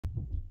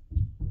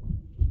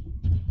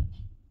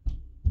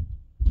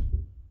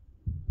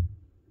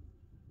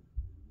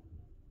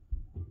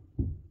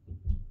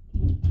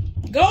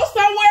Go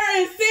somewhere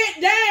and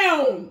sit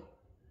down.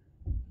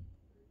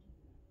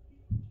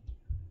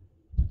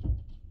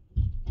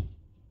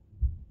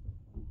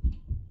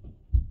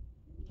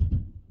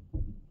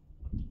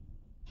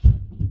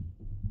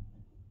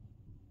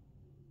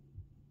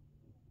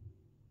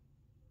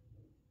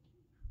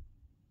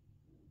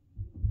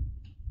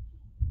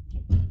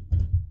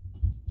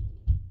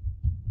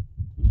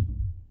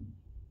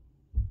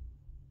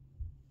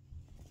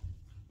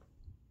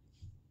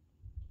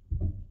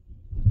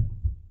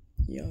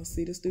 Y'all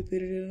see the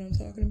stupidity that I'm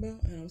talking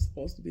about? And I'm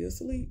supposed to be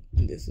asleep.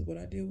 And this is what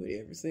I deal with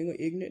every single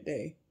ignorant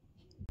day.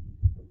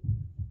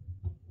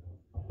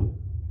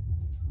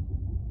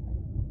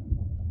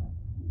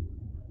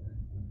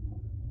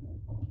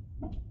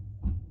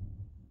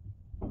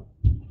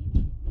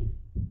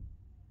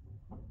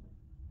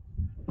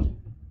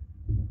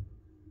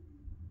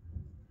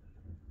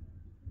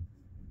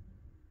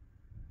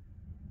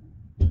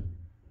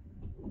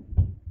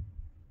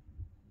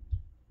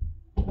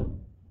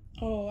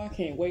 Oh, I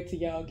can't wait till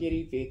y'all get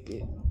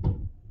evicted.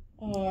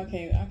 Oh, I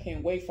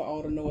can't wait for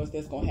all the noise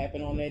that's gonna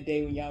happen on that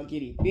day when y'all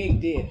get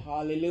evicted.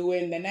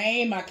 Hallelujah in the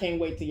name. I can't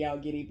wait till y'all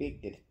get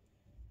evicted.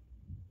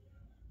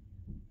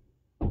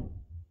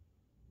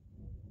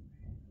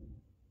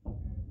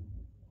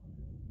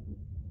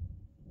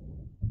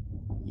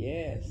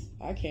 Yes,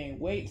 I can't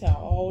wait till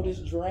all this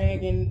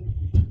dragging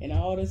and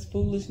all this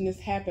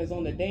foolishness happens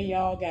on the day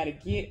y'all gotta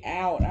get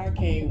out. I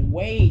can't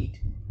wait.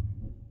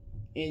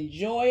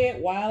 Enjoy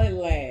it while it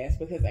lasts,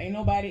 because ain't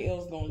nobody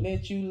else gonna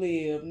let you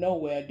live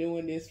nowhere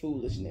doing this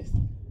foolishness.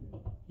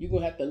 You're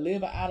gonna have to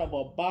live out of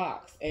a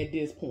box at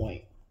this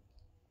point.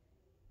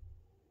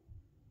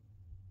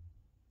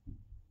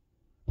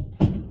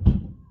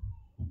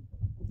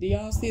 Do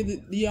y'all see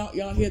the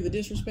y'all hear the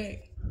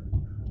disrespect?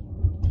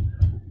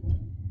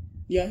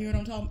 Y'all hear what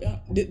I'm talking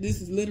about?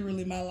 This is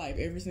literally my life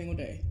every single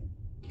day.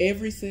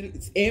 Every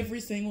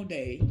single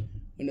day,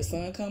 when the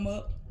sun come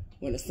up,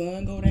 when the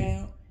sun go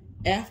down,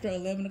 after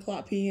 11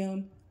 o'clock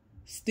p.m.,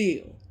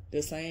 still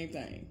the same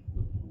thing.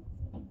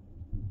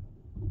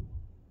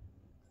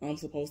 I'm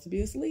supposed to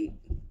be asleep,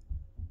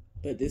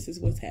 but this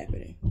is what's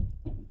happening.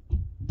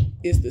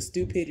 It's the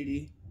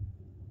stupidity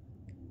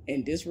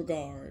and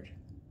disregard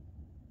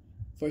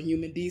for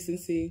human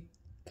decency,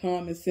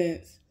 common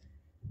sense,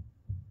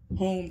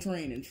 home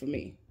training for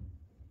me.